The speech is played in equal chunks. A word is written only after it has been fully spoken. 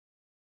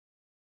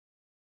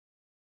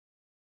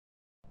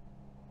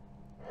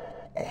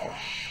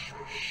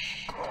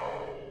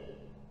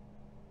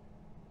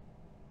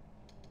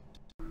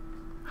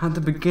At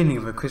the beginning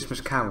of A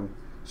Christmas Carol,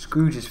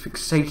 Scrooge is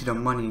fixated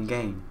on money and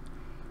gain.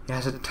 He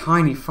has a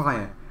tiny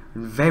fire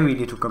and very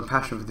little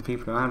compassion for the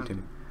people around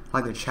him,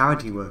 like the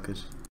charity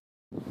workers.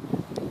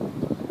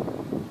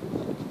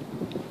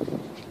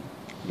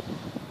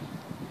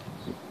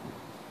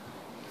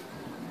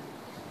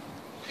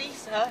 Please,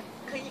 sir,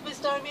 can you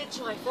bestow me a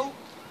trifle?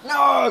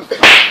 No!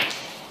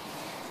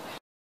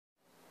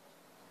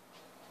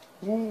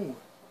 Ooh,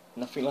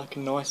 nothing like a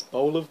nice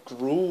bowl of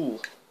gruel.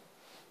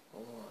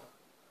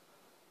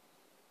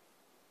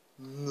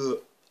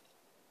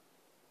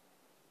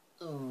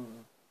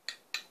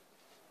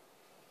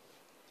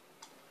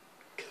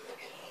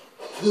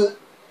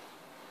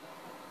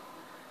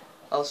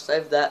 I'll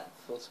save that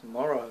for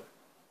tomorrow.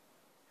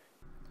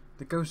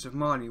 The ghost of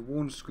Marley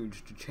warns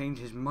Scrooge to change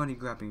his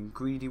money-grabbing,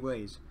 greedy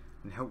ways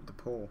and help the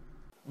poor.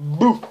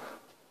 Boo!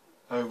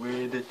 I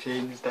wear the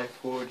chains that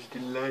forged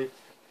in life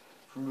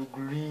through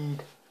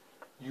greed.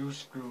 You,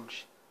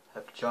 Scrooge,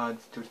 have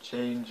chance to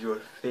change your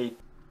fate.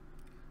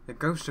 The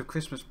ghost of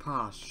Christmas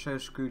past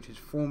shows Scrooge his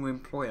former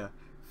employer,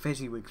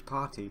 Fezziwig's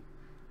party,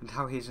 and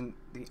how he is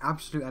the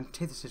absolute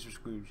antithesis of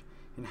Scrooge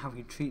in how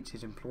he treats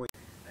his employees.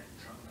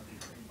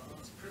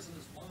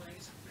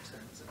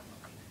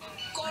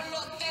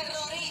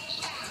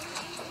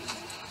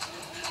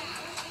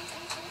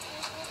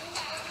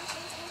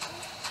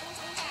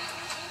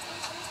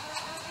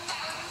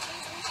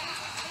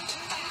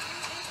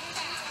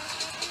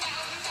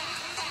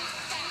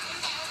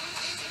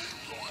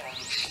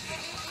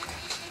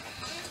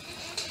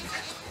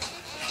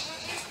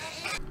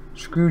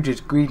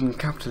 Scrooge's greed in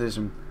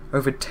capitalism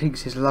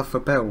overtakes his love for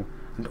Belle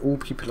and all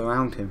people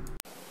around him.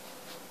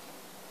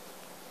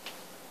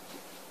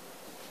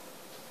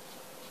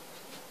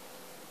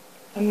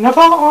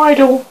 Another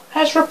idol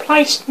has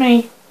replaced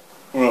me.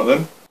 Alright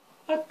then.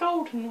 A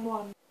golden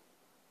one.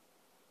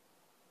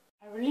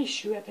 I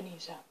release you,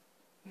 Ebenezer.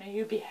 May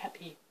you be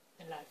happy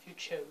in the life you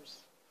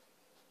chose.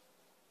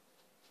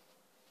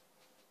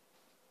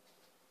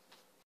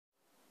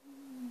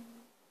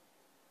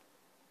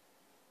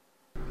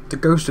 The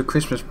ghost of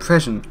Christmas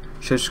present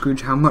shows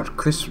Scrooge how much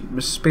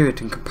Christmas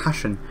spirit and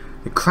compassion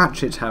the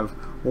Cratchits have,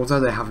 although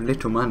they have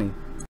little money.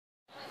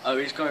 Oh,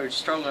 he's going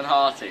strong and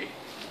hearty.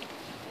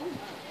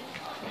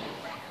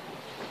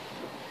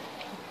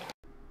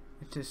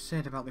 It is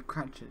said about the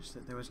Cratchits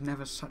that there was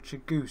never such a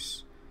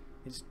goose.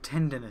 Its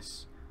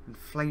tenderness and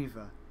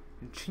flavour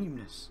and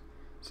cheapness,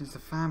 since the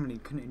family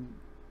couldn't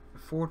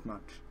afford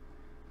much,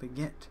 but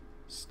yet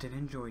still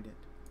enjoyed it.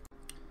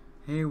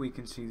 Here we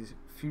can see the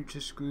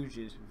future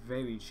Scrooge's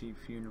very cheap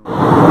funeral.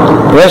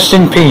 Rest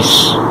in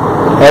peace,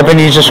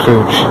 Ebenezer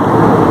Scrooge.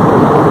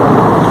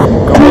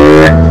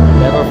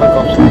 Never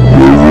forgotten.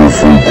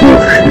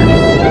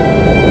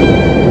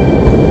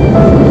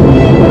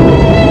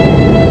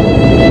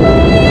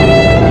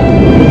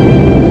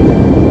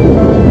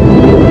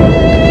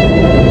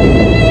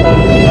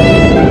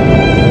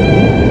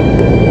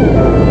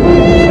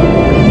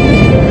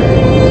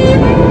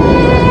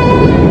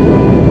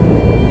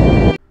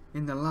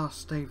 In the last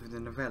stave of the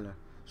novella,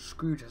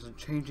 Scrooge has a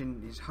change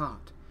in his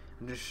heart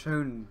and is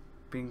shown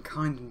being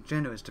kind and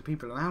generous to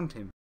people around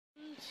him.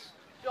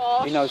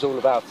 He knows all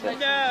about it.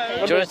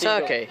 Do you want a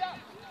turkey?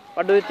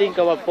 What do you think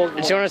about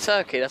Pokemon? Do you want a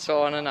turkey? That's what I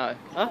want to know.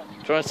 Huh?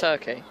 Do you want a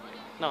turkey?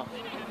 No.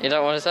 You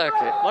don't want a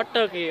turkey? What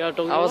turkey are you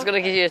talking I was about?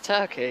 going to give you a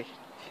turkey.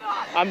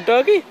 I'm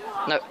turkey?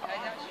 No,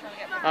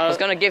 I was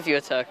going to give you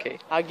a turkey.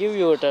 I'll give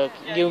you a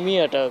turkey. Give me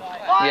a turkey.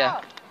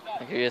 Yeah,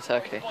 I'll give you a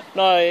turkey.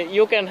 No,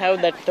 you can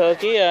have that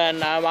turkey,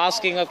 and I'm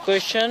asking a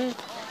question.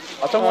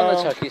 I don't want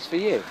the turkey, it's for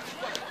you.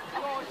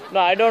 No,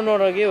 I don't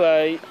want to give.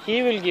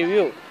 He will give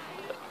you.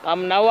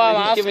 Now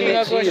I'm He's giving asking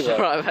a it to you, question.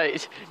 though. Right,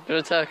 mate. You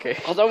want a turkey?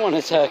 I don't want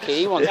a turkey,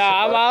 he wants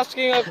Yeah, I'm it.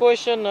 asking a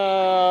question.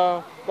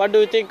 What do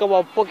you think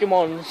about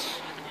Pokemons?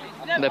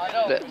 The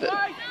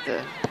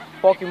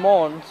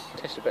Pokemons.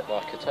 Tastes a bit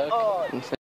like a turkey.